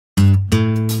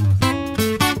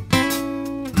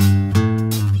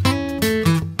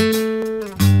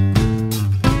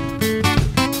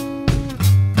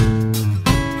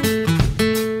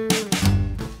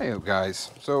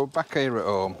guys, so back here at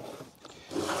home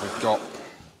we've got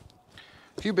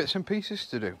a few bits and pieces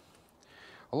to do.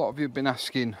 A lot of you have been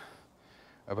asking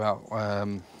about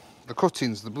the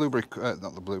cuttings, the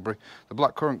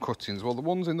blackcurrant cuttings. Well, the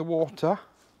ones in the water,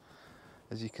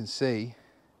 as you can see,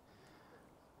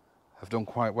 have done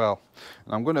quite well.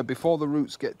 And I'm going to, before the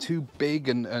roots get too big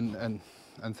and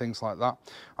things like that,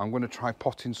 I'm going to try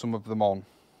potting some of them on.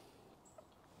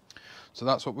 So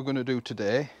that's what we're going to do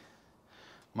today.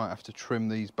 Might have to trim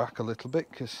these back a little bit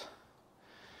because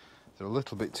they're a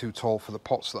little bit too tall for the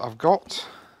pots that I've got.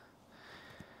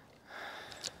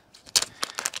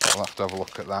 I'll have to have a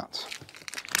look at that.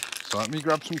 So let me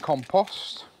grab some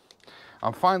compost.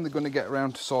 I'm finally going to get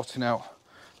around to sorting out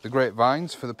the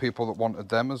grapevines for the people that wanted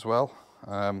them as well.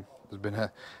 There's been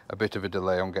a bit of a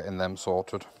delay on getting them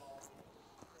sorted.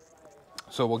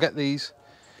 So we'll get these.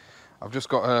 I've just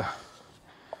got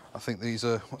I think these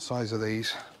are, what size are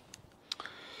these?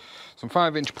 Some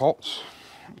 5-inch pots.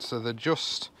 So they're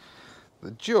just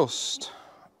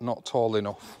not tall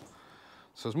enough.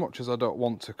 So as much as I don't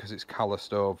want to, because it's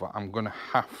calloused over, I'm going to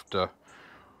have to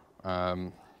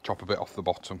chop a bit off the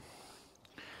bottom,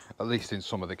 at least in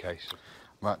some of the cases.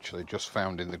 I've actually just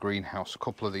found in the greenhouse a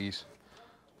couple of these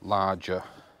larger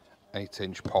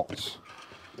 8-inch pots.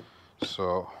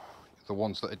 So the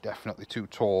ones that are definitely too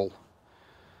tall,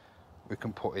 we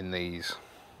can put in these.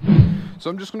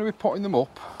 So I'm just going to be potting them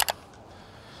up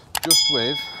just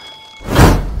with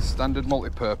standard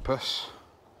multi-purpose.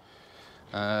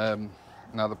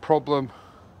 Now the problem,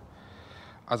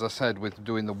 as I said, with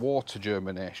doing the water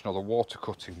germination or the water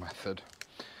cutting method,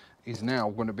 is now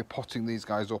going to be potting these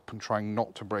guys up and trying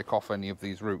not to break off any of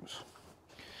these roots.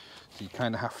 So you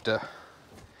kind of have to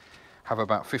have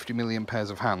about 50 million pairs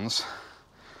of hands,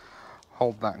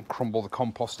 hold that and crumble the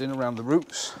compost in around the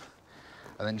roots,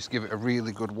 and then just give it a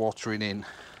really good watering in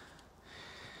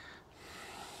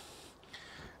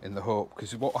the hope,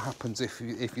 because what happens if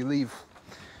you leave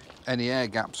any air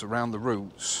gaps around the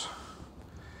roots,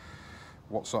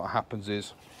 what sort of happens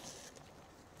is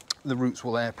the roots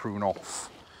will air prune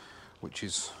off, which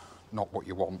is not what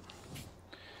you want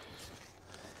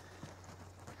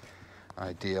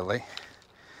ideally.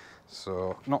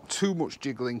 So not too much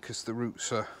jiggling because the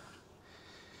roots are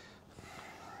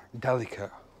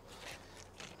delicate,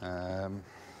 and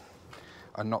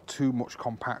not too much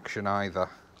compaction either.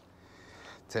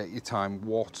 Take your time,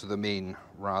 water them in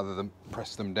rather than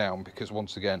press them down, because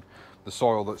once again the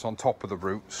soil that's on top of the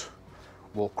roots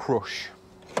will crush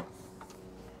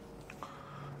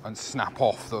and snap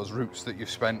off those roots that you've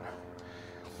spent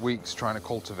weeks trying to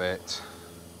cultivate.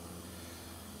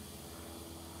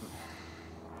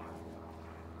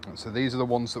 And so these are the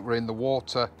ones that were in the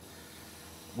water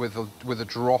with a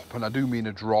drop, and I do mean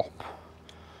a drop,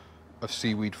 of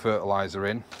seaweed fertilizer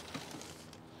in.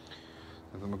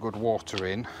 Give them a good water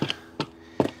in,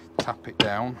 tap it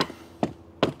down,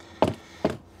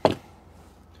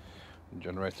 and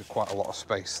generated quite a lot of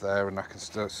space there, and I can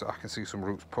see some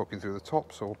roots poking through the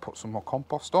top, so we'll put some more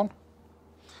compost on.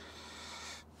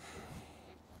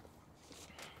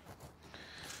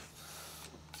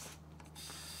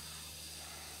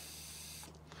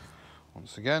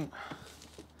 Once again,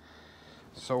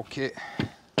 soak it,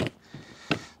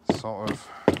 sort of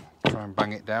try and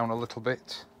bang it down a little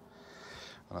bit.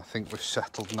 And I think we've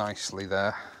settled nicely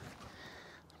there.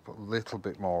 Put a little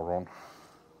bit more on,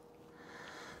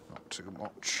 not too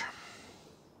much.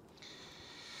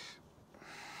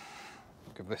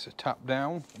 Give this a tap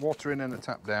down, water in and a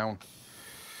tap down.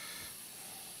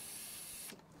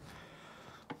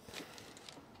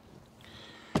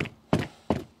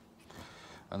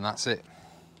 And that's it.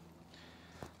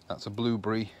 That's a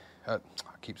blueberry, I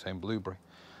keep saying blueberry.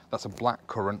 That's a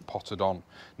blackcurrant potted on.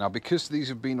 Now, because these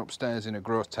have been upstairs in a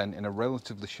grow tent in a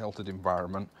relatively sheltered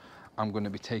environment, I'm going to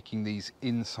be taking these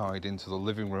inside into the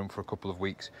living room for a couple of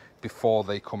weeks before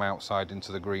they come outside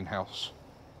into the greenhouse.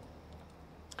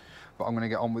 But I'm going to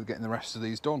get on with getting the rest of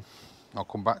these done. I'll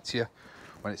come back to you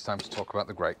when it's time to talk about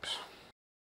the grapes.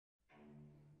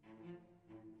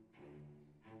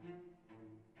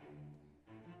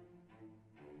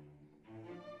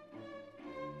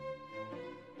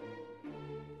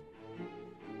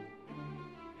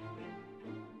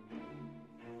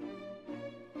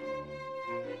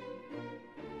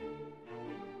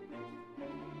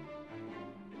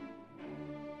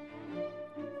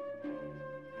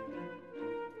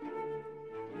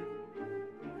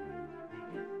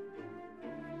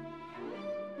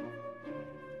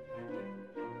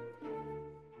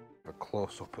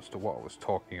 Close up as to what I was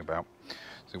talking about.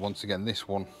 So once again, this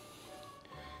one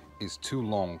is too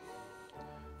long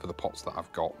for the pots that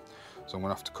I've got, so I'm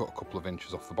going to have to cut a couple of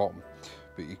inches off the bottom.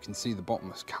 but you can see the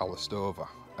bottom is calloused over,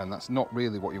 and that's not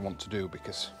really what you want to do,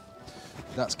 because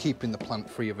that's keeping the plant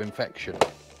free of infection.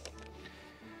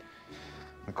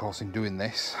 Of course, in doing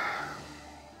this,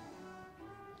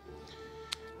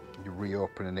 you're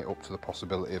reopening it up to the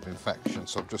possibility of infection.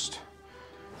 So just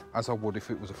as I would if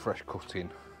it was a fresh cutting,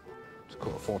 just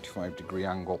cut a 45-degree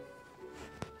angle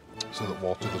so that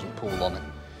water doesn't pool on it.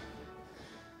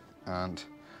 And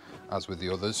as with the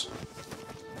others,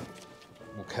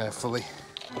 we'll carefully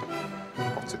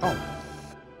pot it on.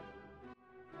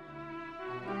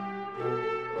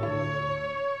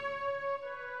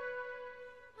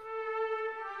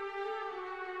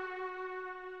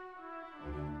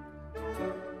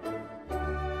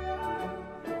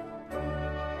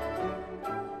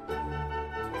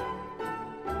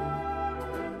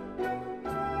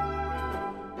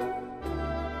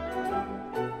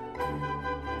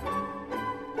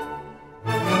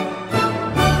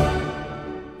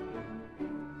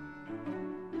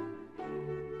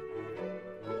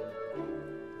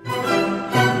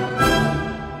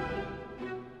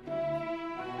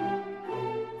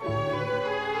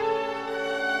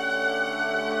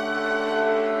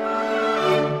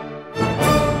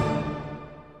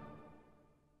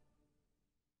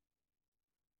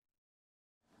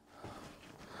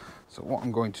 So what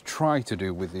I'm going to try to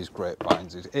do with these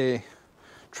grapevines is A,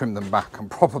 trim them back. I'm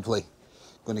probably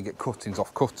going to get cuttings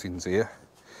off cuttings here,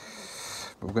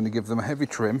 but we're going to give them a heavy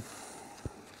trim.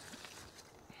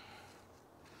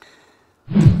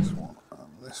 This one and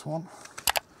this one.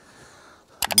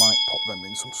 Might pop them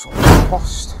in some sort of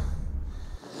compost.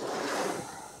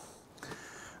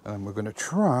 And then we're going to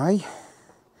try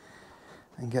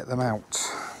and get them out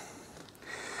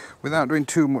without doing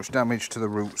too much damage to the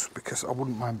roots, because I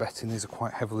wouldn't mind betting these are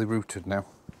quite heavily rooted now.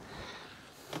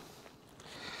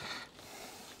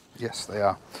 Yes, they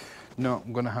are. No,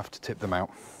 I'm going to have to tip them out.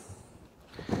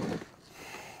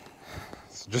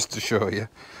 So just to show you,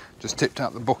 just tipped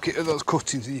out the bucket of those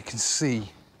cuttings, and you can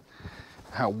see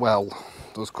how well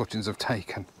those cuttings have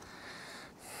taken.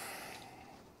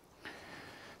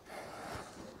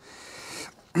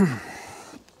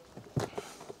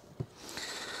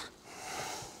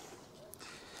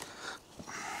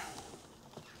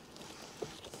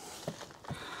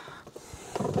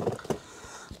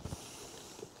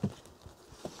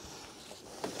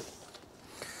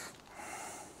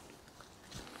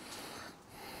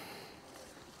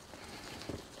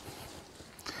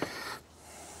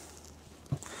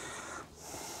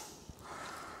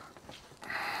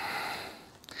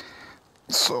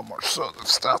 So much so they've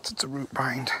started to root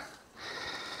bind.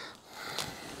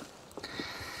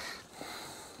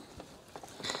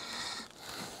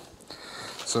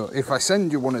 So if I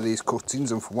send you one of these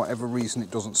cuttings and for whatever reason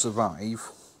it doesn't survive,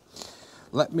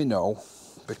 let me know,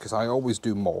 because I always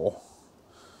do more.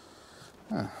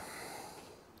 There's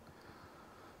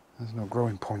no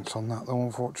growing points on that though,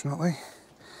 unfortunately.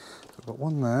 So I've got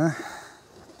one there.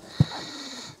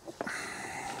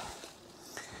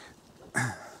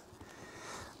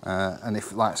 And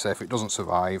if, like I say, if it doesn't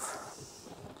survive,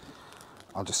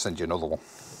 I'll just send you another one.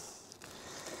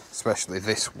 Especially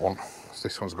this one.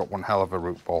 This one's got one hell of a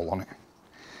root ball on it.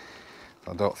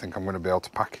 I don't think I'm going to be able to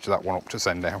package that one up to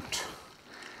send out.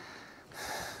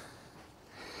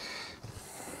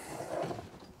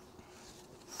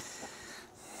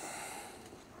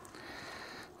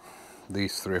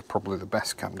 These three are probably the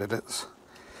best candidates.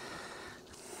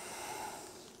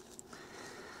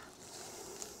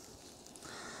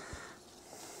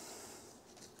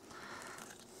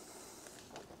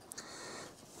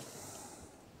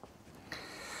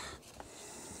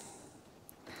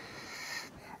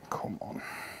 Come on.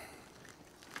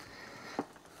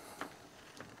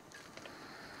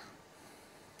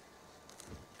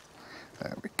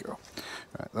 There we go.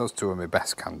 Right, those two are my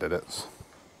best candidates.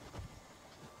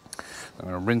 I'm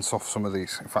going to rinse off some of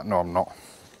these. In fact, no, I'm not.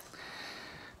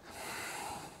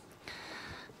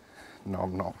 No,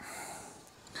 I'm not.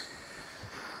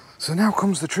 So now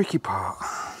comes the tricky part.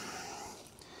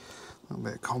 A little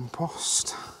bit of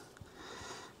compost.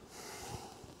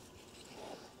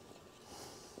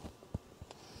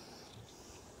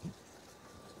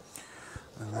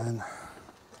 And then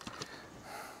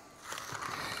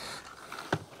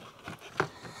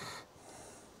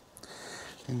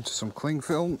into some cling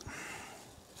film.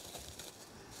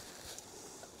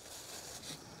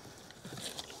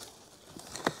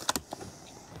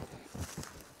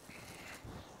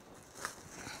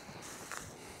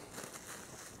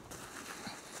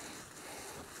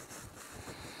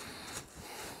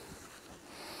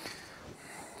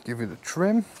 Give it a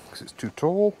trim because it's too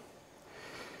tall.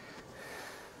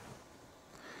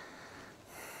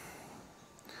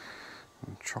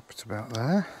 about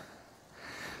there.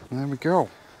 And there we go.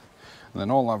 And then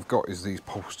all I've got is these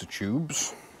poster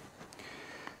tubes.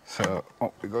 So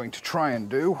what we're going to try and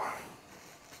do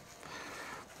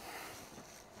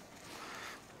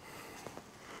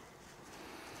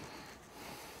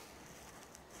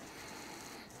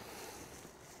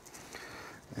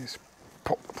is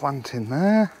pop the plant in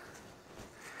there.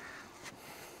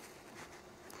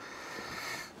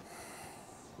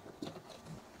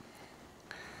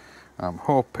 I'm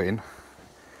hoping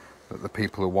that the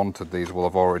people who wanted these will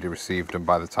have already received them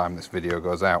by the time this video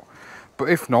goes out. But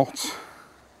if not,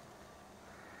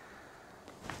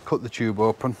 cut the tube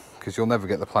open because you'll never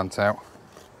get the plant out.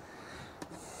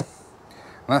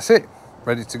 And that's it,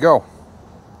 ready to go.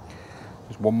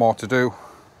 There's one more to do.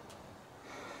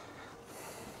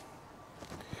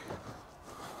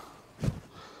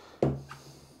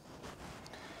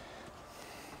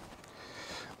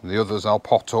 And the others I'll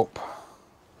pot up.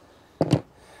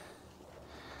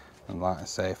 And like I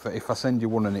say, if I send you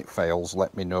one and it fails,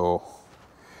 let me know,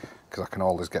 because I can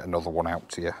always get another one out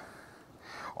to you.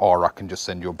 Or I can just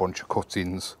send you a bunch of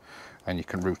cuttings and you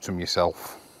can root them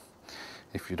yourself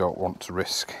if you don't want to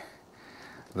risk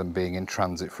them being in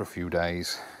transit for a few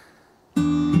days.